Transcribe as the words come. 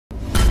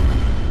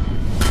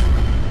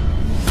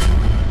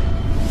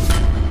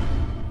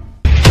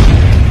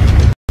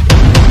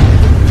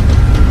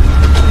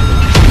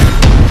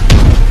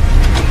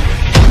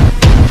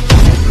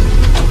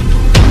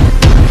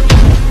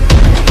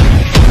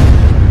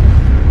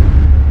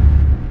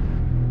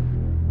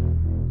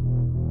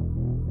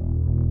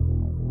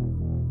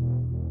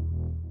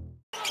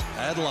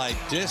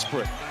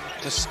desperate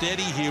to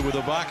steady here with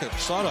a bucket.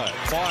 Sotto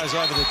fires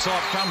over the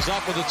top, comes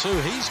up with a two.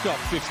 He's got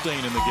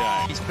 15 in the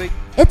game.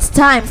 It's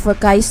time for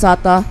Kai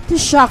Sotto to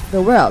shock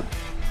the world.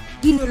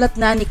 Ginulat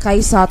na ni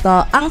Kai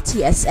Sotto ang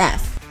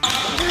TSF.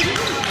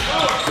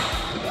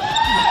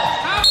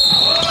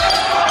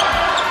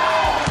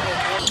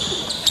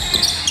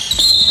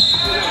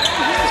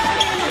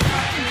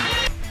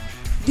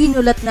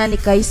 Ginulat na ni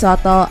Kai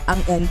Sotto ang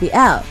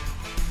NBL.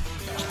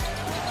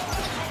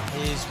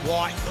 Here's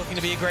White looking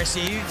to be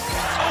aggressive.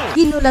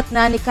 Ginulat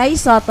na ni Kai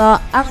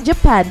Sotto ang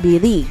Japan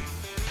B-League.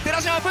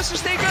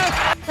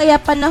 Kaya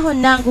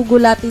panahon nang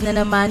gugulatin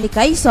na naman ni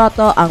Kai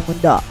Sotto ang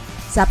mundo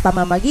sa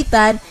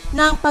pamamagitan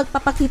ng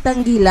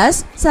pagpapakitang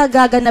gilas sa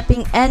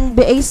gaganaping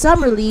NBA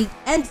Summer League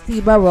and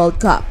FIBA World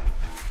Cup.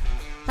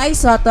 Kai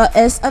Sotto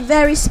is a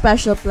very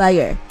special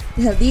player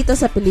dahil dito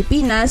sa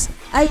Pilipinas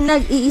ay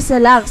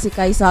nag-iisa lang si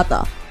Kai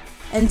Sotto.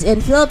 And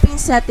in Philippine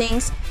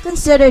settings,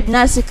 considered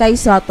na si Kai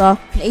Sotto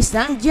na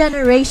isang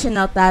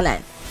generational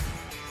talent.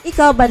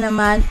 Ikaw ba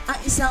naman ang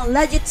isang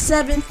legit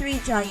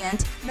 7'3"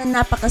 giant na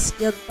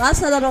napaka-skilled pa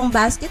sa larong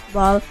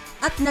basketball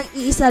at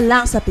nag-iisa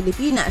lang sa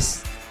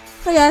Pilipinas?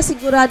 Kaya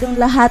siguradong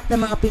lahat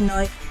ng mga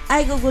Pinoy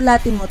ay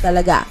gugulatin mo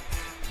talaga.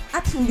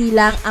 At hindi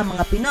lang ang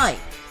mga Pinoy.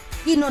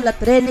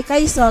 Ginulat rin ni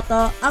Kai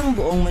Sotto ang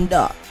buong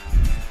mundo.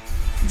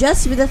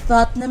 Just with the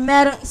thought na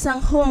merong isang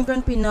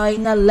homegrown Pinoy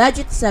na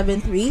legit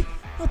 7'3"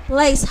 who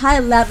plays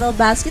high-level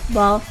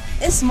basketball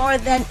is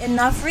more than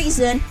enough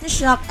reason to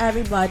shock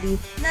everybody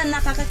na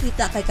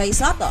nakakakita kay Kai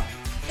Sotto,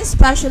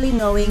 especially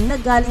knowing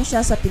na galing siya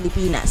sa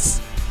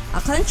Pilipinas,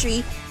 a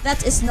country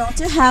that is known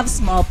to have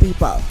small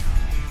people.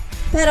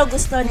 Pero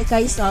gusto ni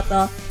Kai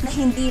Sotto na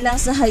hindi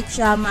lang sa height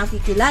siya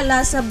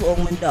makikilala sa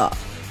buong mundo,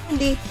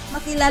 kundi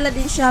makilala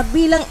din siya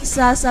bilang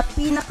isa sa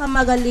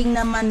pinakamagaling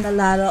na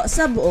manlalaro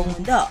sa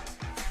buong mundo.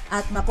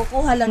 At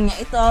makukuha lang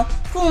niya ito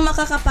kung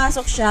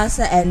makakapasok siya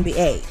sa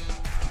NBA.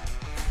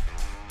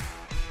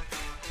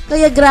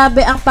 Kaya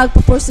grabe ang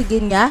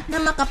pagpupursigin niya na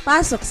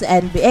makapasok sa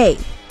NBA.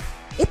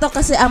 Ito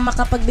kasi ang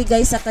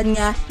makapagbigay sa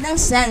kanya ng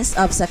sense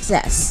of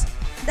success.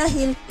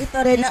 Dahil ito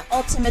rin ang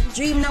ultimate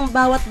dream ng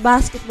bawat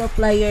basketball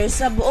player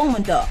sa buong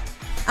mundo,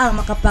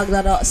 ang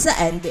makapaglaro sa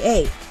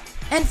NBA.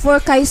 And for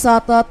Kai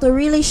Sotto to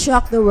really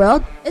shock the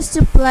world is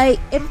to play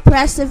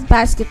impressive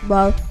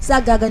basketball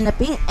sa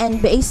gaganaping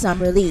NBA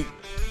Summer League.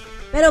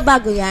 Pero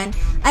bago yan,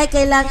 ay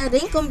kailangan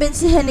rin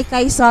kumbinsihin ni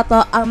Kai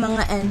Sotto ang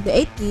mga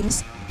NBA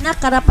teams na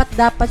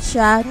karapat-dapat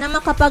siya na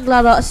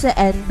makapaglaro sa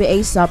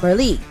NBA Summer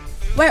League,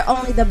 where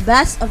only the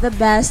best of the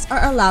best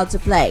are allowed to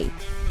play.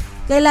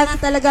 Kailangan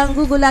talagang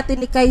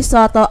gugulatin ni Kai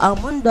Sotto ang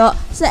mundo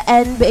sa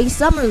NBA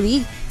Summer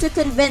League to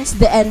convince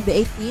the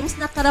NBA teams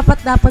na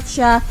karapat-dapat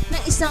siya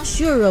ng isang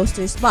sure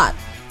roster spot.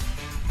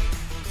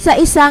 Sa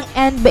isang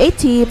NBA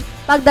team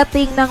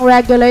pagdating ng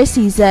regular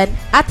season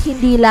at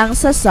hindi lang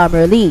sa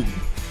Summer League.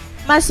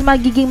 Mas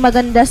magiging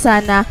maganda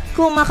sana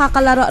kung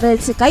makakalaro rin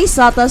si Kai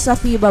Sotto sa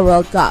FIBA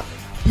World Cup.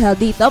 Dahil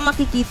dito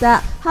makikita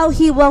how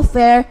he will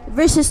fare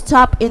versus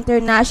top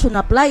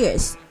international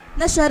players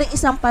na siya rin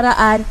isang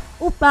paraan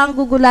upang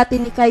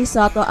gugulatin ni Kai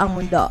Sotto ang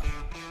mundo.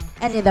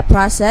 And in the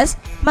process,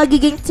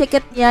 magiging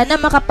ticket niya na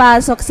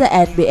makapasok sa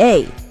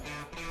NBA.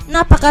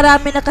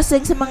 Napakarami na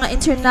kasing sa mga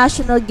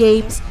international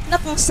games na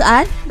kung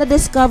saan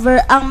na-discover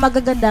ang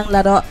magagandang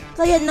laro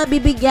kaya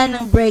nabibigyan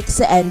ng break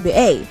sa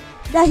NBA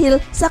dahil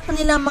sa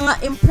kanilang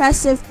mga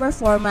impressive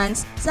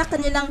performance sa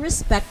kanilang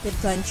respective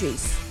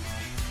countries.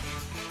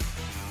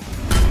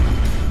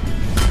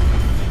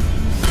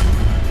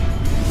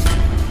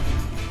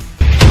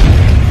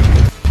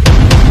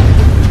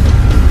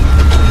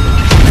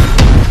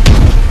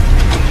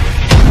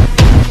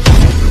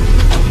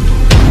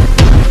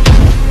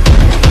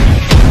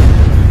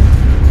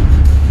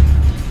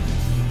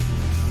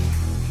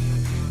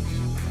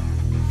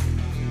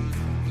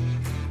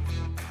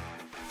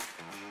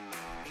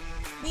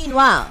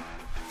 Meanwhile,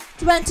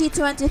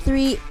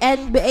 2023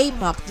 NBA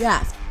Mock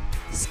Draft,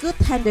 Scoot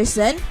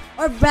Henderson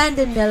or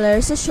Brandon Miller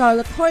sa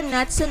Charlotte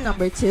Hornets sa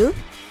number 2?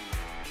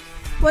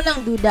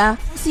 Walang duda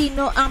kung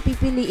sino ang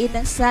pipiliin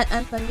ng San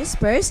Antonio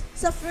Spurs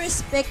sa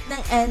first pick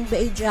ng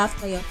NBA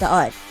Draft ngayong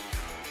taon.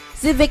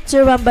 Si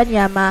Victor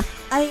Wembanyama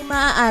ay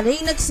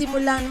maaaring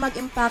nagsimulang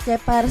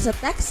mag-impake para sa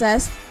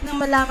Texas nang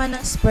malaman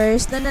ng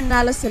Spurs na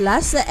nanalo sila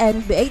sa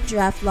NBA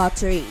Draft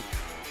Lottery.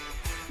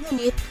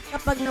 Ngunit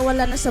kapag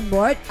nawala na sa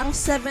board ang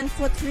 7'3"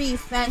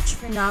 French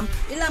phenom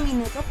ilang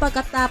minuto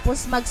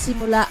pagkatapos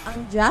magsimula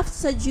ang draft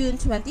sa June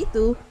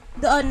 22,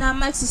 doon na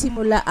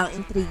magsisimula ang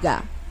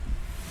intriga.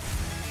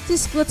 Si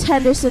Scoot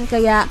Henderson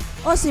kaya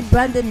o si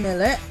Brandon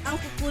Miller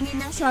ang kukunin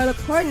ng Charlotte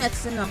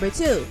Hornets sa number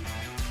 2?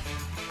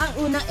 Ang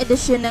unang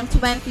edisyon ng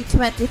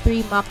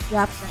 2023 mock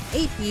draft ng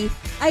AP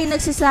ay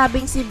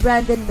nagsasabing si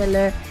Brandon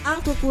Miller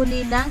ang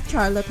kukunin ng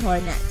Charlotte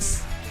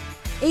Hornets.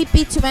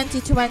 AP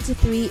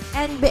 2023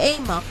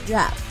 NBA Mock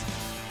Draft.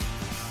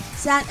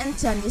 San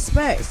Antonio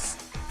Spurs,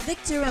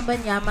 Victor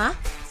Wembanyama,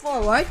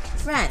 forward,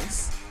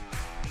 France.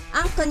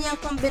 Ang kanyang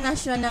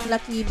kombinasyon ng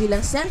laki bilang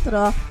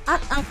sentro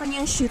at ang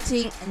kanyang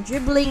shooting and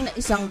dribbling na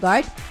isang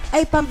guard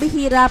ay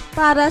pambihira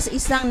para sa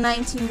isang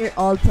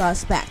 19-year-old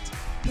prospect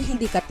na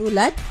hindi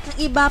katulad ng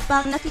iba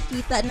pang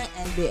nakikita ng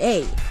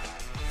NBA.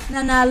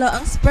 Nanalo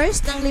ang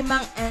Spurs ng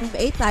 5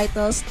 NBA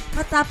titles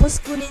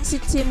matapos kunin si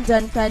Tim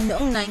Duncan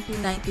noong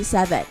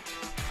 1997.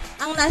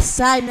 Ang last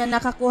time na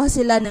nakakuha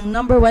sila ng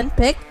number 1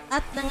 pick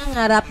at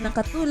nangangarap ng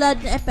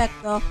katulad na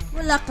epekto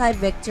mula kay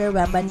Victor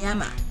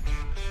Wembanyama.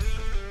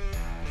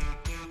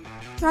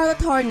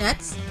 Charlotte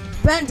Hornets,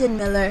 Brandon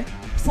Miller,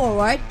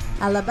 forward,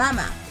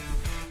 Alabama.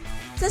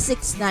 Sa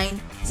 6'9",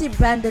 si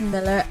Brandon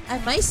Miller ay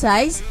may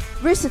size,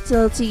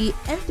 versatility,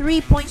 and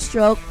 3-point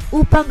stroke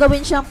upang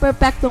gawin siyang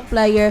perfectong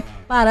player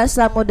para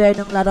sa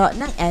modernong laro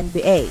ng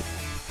NBA.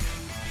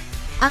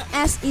 Ang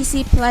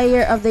SEC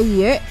Player of the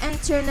Year and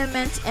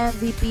Tournament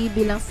MVP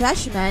bilang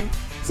freshman,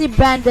 si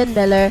Brandon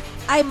Miller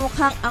ay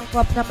mukhang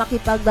angkop na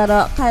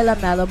makipaglaro kay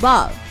LaMelo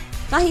Ball.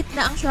 Kahit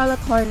na ang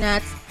Charlotte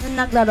Hornets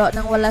na naglaro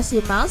nang wala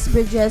si Miles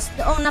Bridges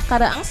noong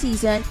nakaraang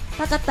season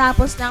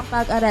pagkatapos ng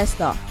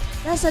pag-aresto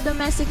dahil sa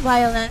domestic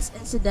violence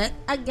incident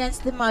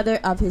against the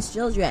mother of his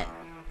children.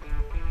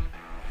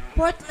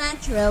 Portland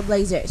Trail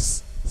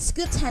Blazers,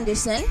 Scoot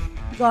Henderson,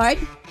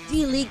 guard,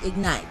 G-League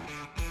Ignite.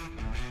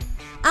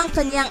 Ang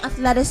kanyang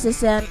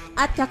athleticism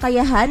at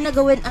kakayahan na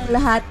gawin ang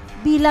lahat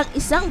bilang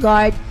isang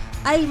guard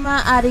ay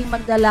maaaring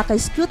magdala kay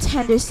Scoot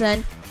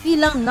Henderson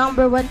bilang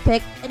number 1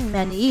 pick in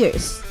many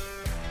years.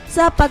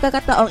 Sa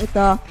pagkakataong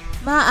ito,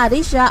 maaari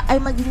siya ay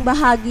maging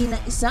bahagi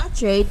ng isang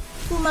trade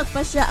kung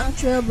magpasya ang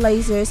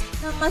Trailblazers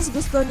na mas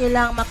gusto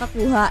nilang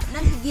makakuha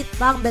ng higit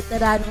pang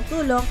veteranong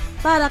tulong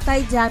para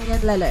kay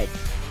Damian Lillard.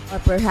 Or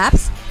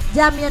perhaps,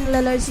 Damian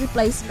Lillard's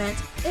replacement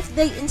if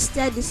they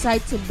instead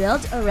decide to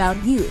build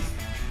around youth.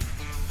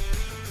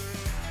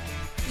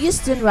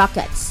 Houston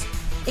Rockets,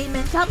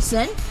 Amen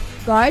Thompson,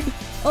 guard,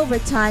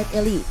 overtime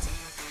elite.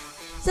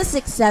 Sa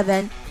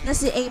 6'7" na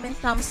si Amen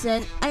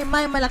Thompson ay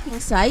may malaking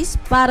size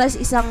para sa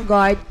isang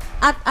guard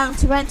at ang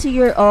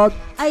 20-year-old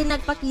ay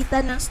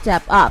nagpakita ng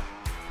step up.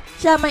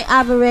 Siya may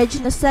average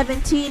na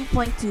 17.2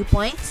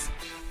 points,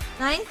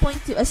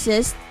 9.2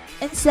 assists,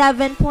 and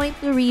 7.2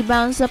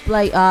 rebounds sa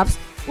playoffs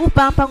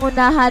upang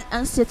pangunahan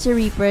ang City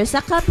Reapers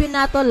sa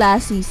kampyonato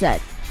last season.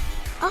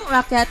 Ang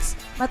Rockets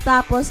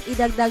matapos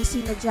idagdag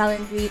sina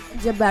Jalen Green at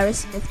Jabari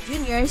Smith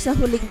Jr. sa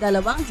huling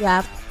dalawang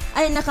draft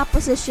ay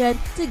nakaposisyon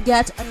to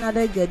get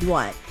another good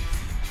one.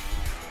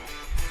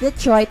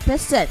 Detroit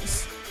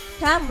Pistons,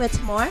 Cam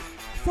Whitmore,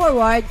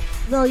 forward,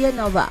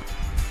 Villanova.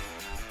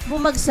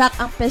 Bumagsak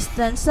ang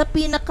Pistons sa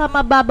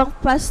pinakamababang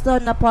pwesto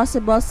na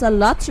possible sa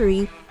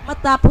lottery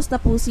matapos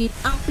tapusin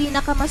ang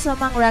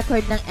pinakamasamang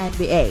record ng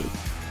NBA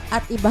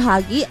at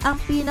ibahagi ang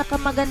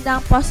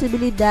pinakamagandang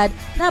posibilidad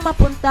na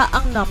mapunta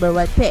ang number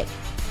 1 pick.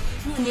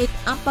 Ngunit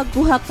ang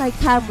pagkuha kay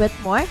Cam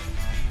Whitmore,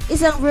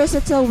 isang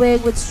versatile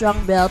wing with strong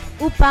build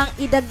upang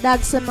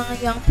idagdag sa mga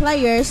young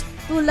players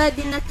tulad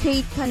din na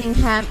Kate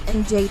Cunningham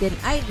and Jaden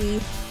Ivey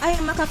ay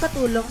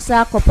makakatulong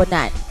sa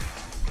koponan.